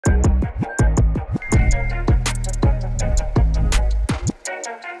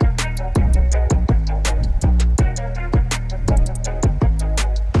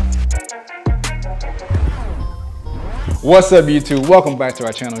What's up, YouTube? Welcome back to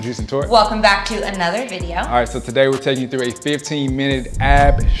our channel, Juice and Toya. Welcome back to another video. All right, so today we're taking you through a 15-minute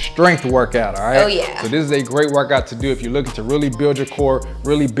ab strength workout, all right? Oh yeah. So this is a great workout to do if you're looking to really build your core,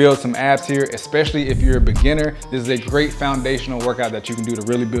 really build some abs here, especially if you're a beginner. This is a great foundational workout that you can do to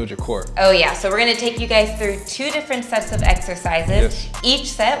really build your core. Oh yeah, so we're gonna take you guys through 2 different sets of exercises. Yes.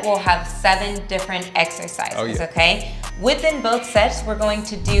 Each set will have 7 different exercises, Oh, yeah. okay? Within both sets, we're going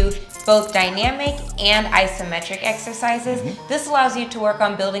to do both dynamic and isometric exercises. This allows you to work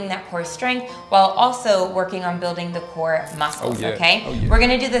on building that core strength while also working on building the core muscles, okay? Oh, yeah. We're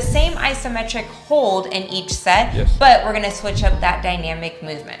gonna do the same isometric hold in each set, Yes. but we're gonna switch up that dynamic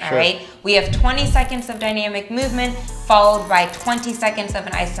movement, all right? We have 20 seconds of dynamic movement, followed by 20 seconds of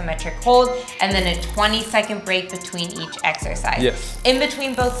an isometric hold, and then a 20-second break between each exercise. Yes. In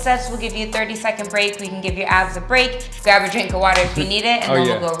between both sets, we'll give you a 30-second break. We can give your abs a break, grab a drink of water if you need it, and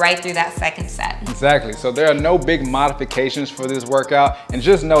then we'll go right through that second set. Exactly. So there are no big modifications for this workout, and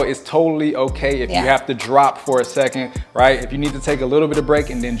just know it's totally okay if you have to drop for a second, right? If you need to take a little bit of break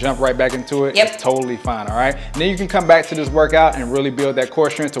and then jump right back into it, it's totally fine, all right? And then you can come back to this workout and really build that core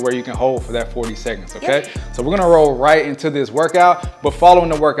strength to where you can hold for that 40 seconds, okay? So we're gonna roll right into this workout, but following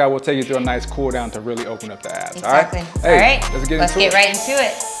the workout, we'll take you through a nice cool down to really open up the abs, Exactly. all right? Hey, all right, let's get right into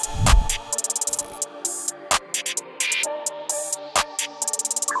it.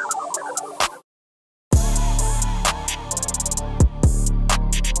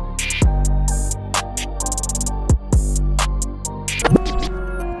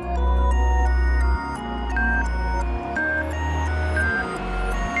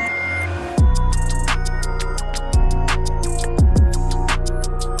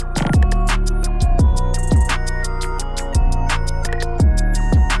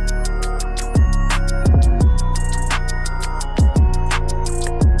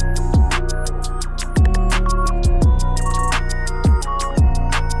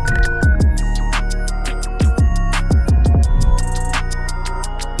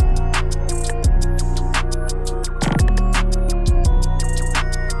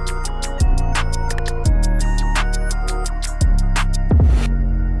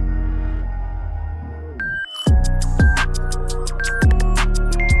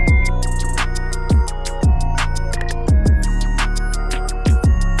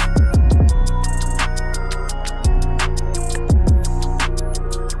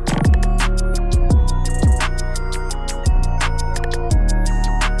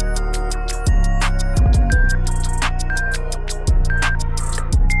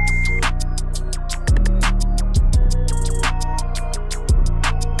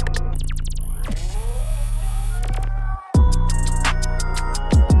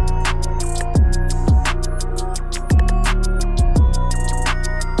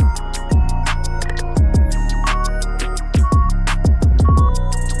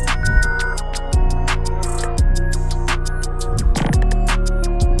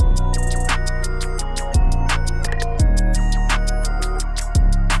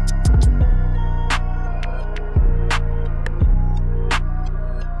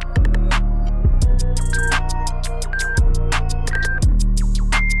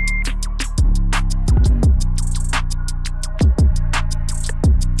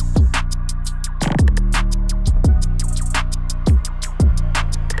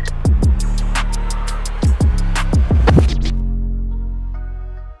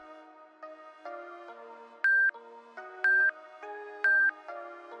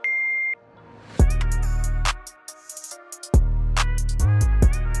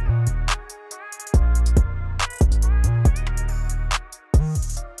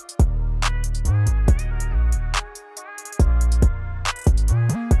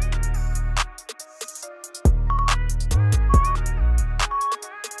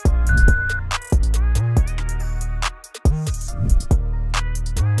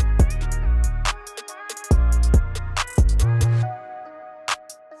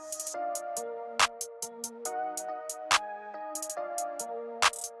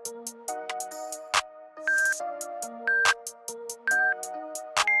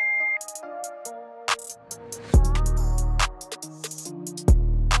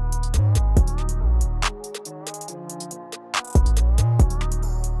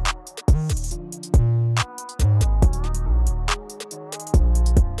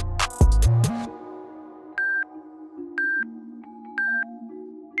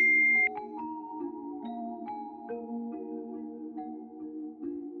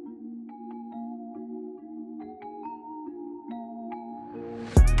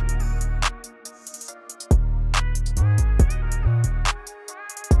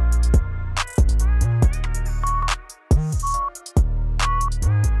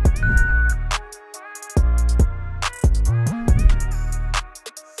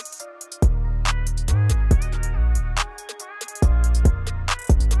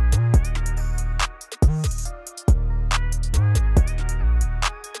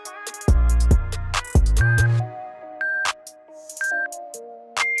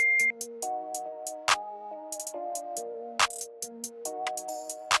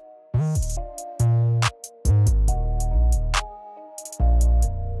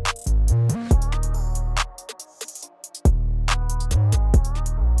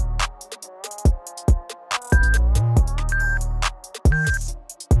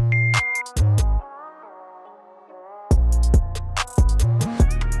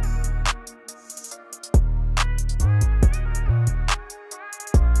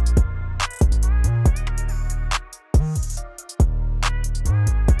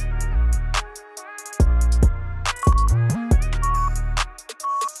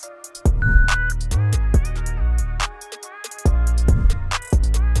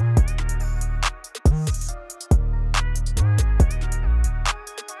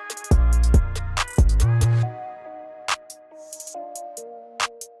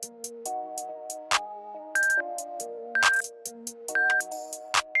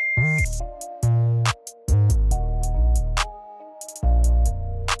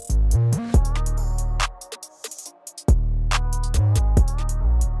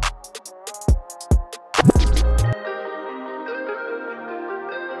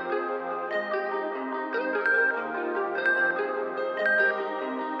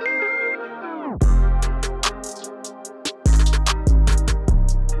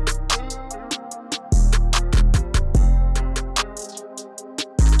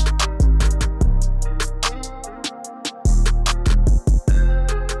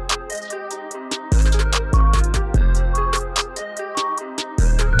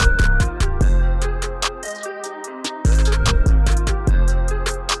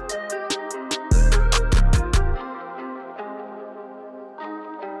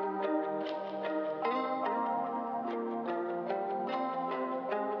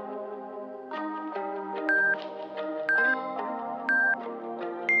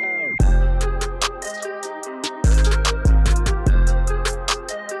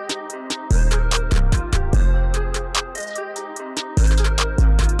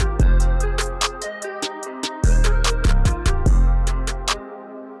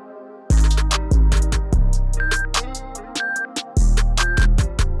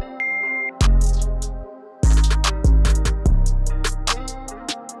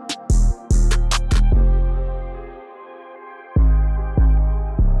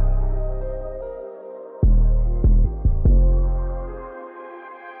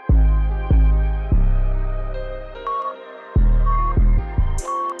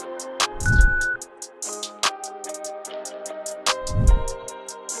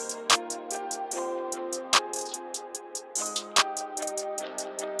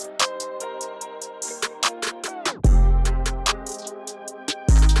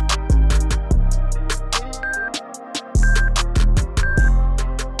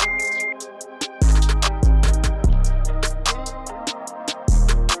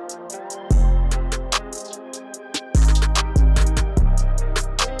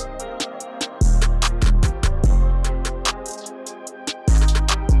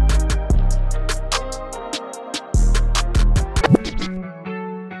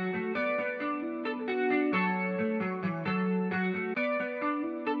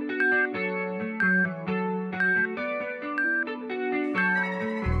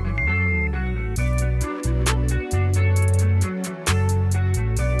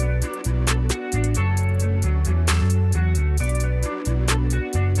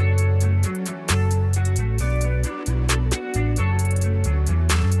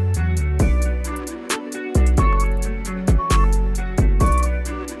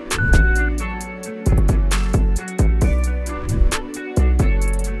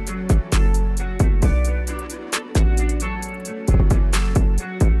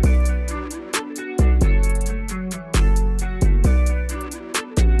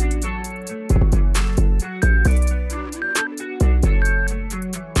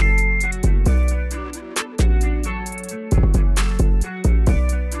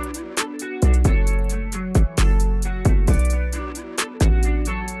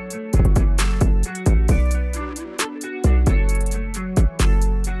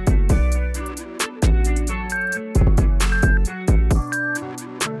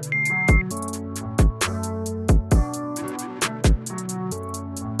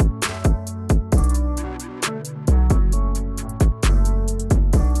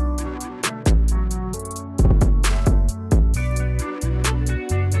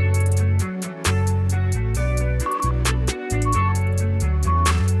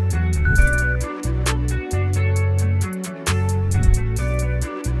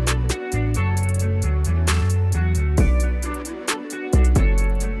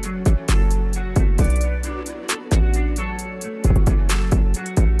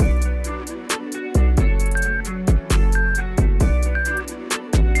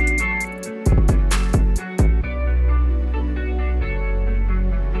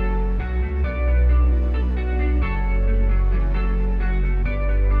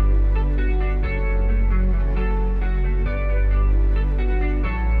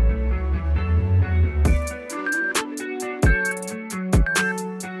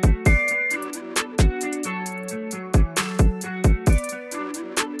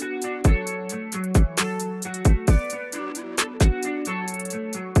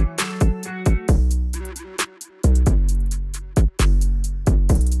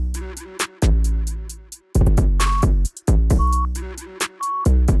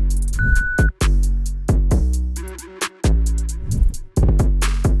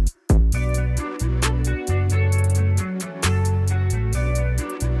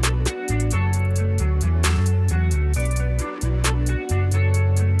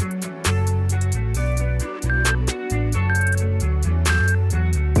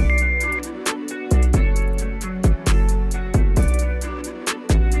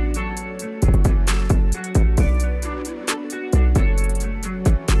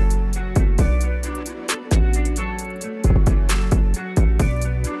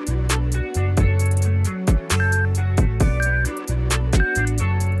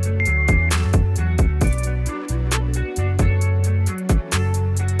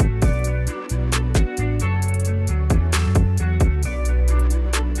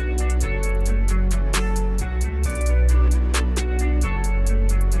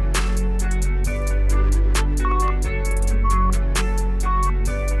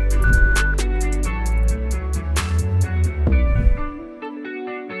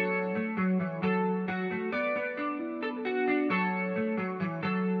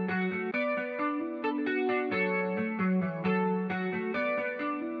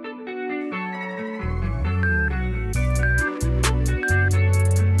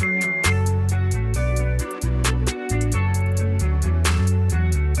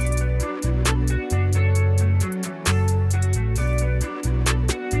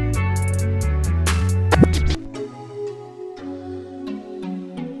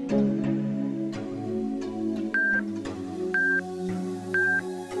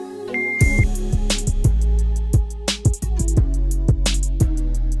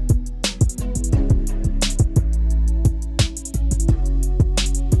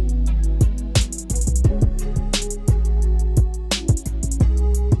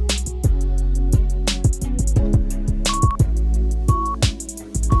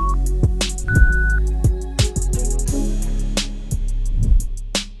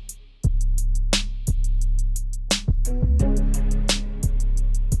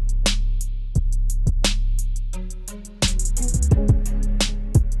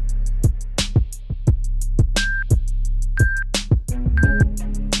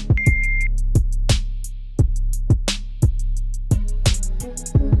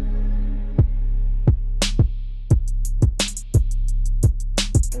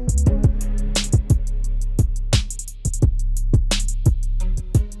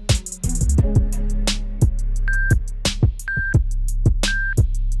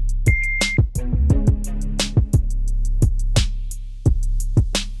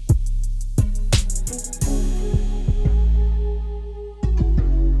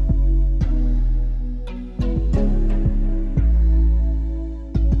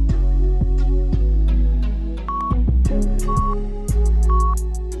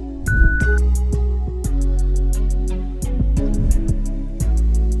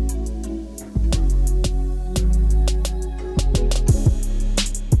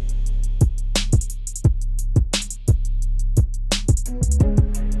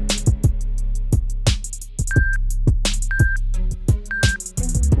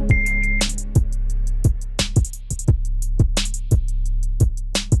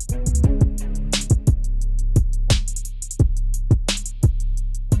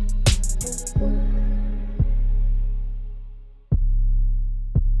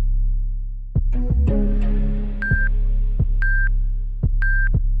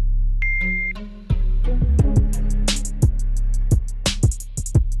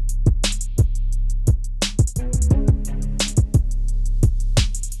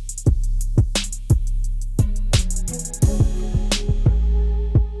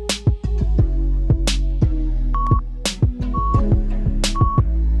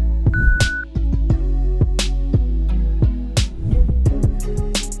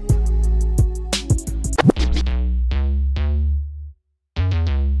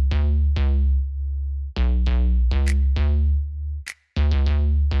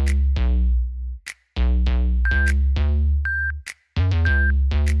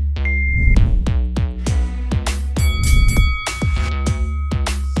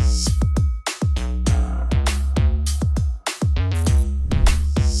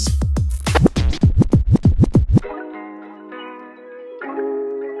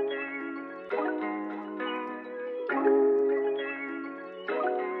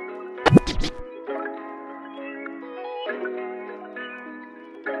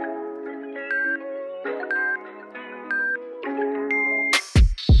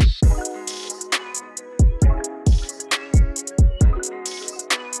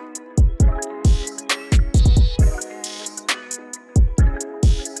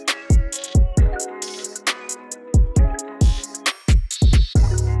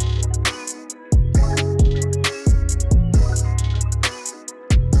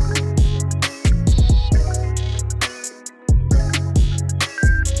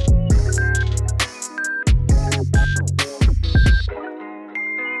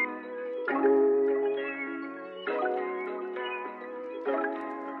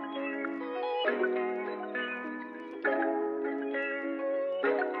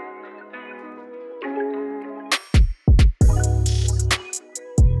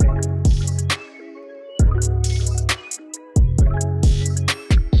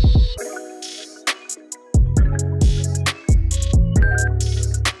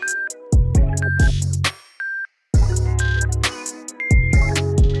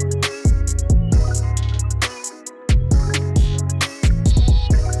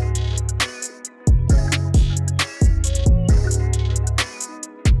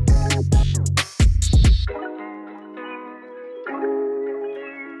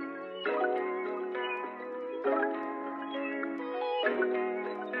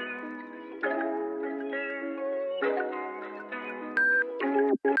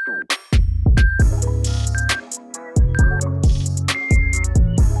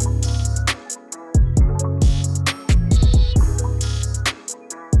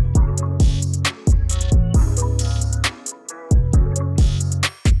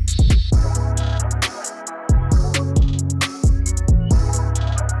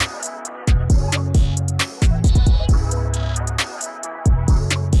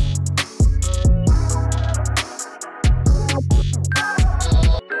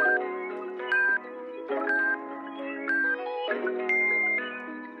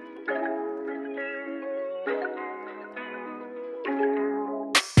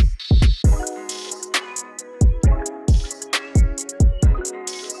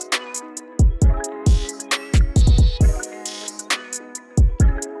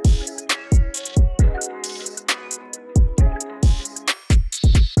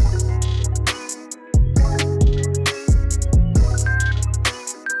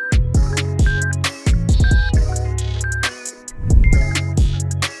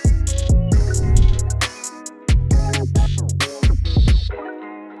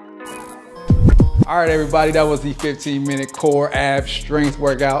 right, everybody, that was the 15-minute core ab strength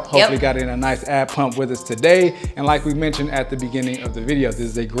workout. Hopefully got in a nice ab pump with us today. And like we mentioned at the beginning of the video, this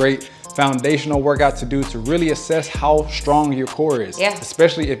is a great foundational workout to do to really assess how strong your core is.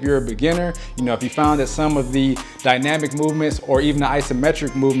 Especially if you're a beginner. You know, if you found that some of the dynamic movements or even the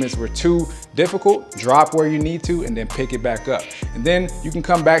isometric movements were too difficult, drop where you need to and then pick it back up. And then you can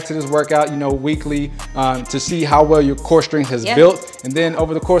come back to this workout, you know, weekly to see how well your core strength has built. And then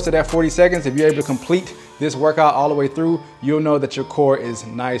over the course of that 40 seconds, if you're able to complete this workout all the way through, you'll know that your core is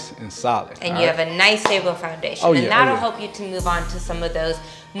nice and solid. And you have a nice stable foundation. And that'll help you to move on to some of those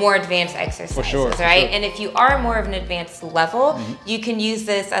more advanced exercises, right? And if you are more of an advanced level, you can use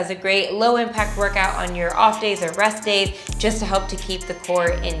this as a great low impact workout on your off days or rest days, just to help to keep the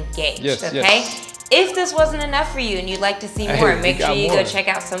core engaged, okay? If this wasn't enough for you and you'd like to see more, make sure you go check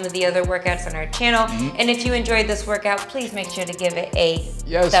out some of the other workouts on our channel. And if you enjoyed this workout, please make sure to give it a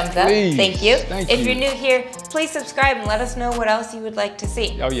thumbs up. Thank you. If you're new here, please subscribe and let us know what else you would like to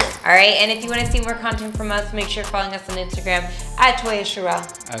see. All right, and if you want to see more content from us, make sure following us on Instagram at Toya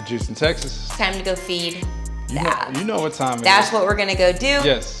Sherelle. At Houston, Texas. It's time to go feed the abs. You know what time it is. That's what we're gonna go do.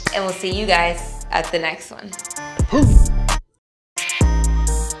 And we'll see you guys at the next one.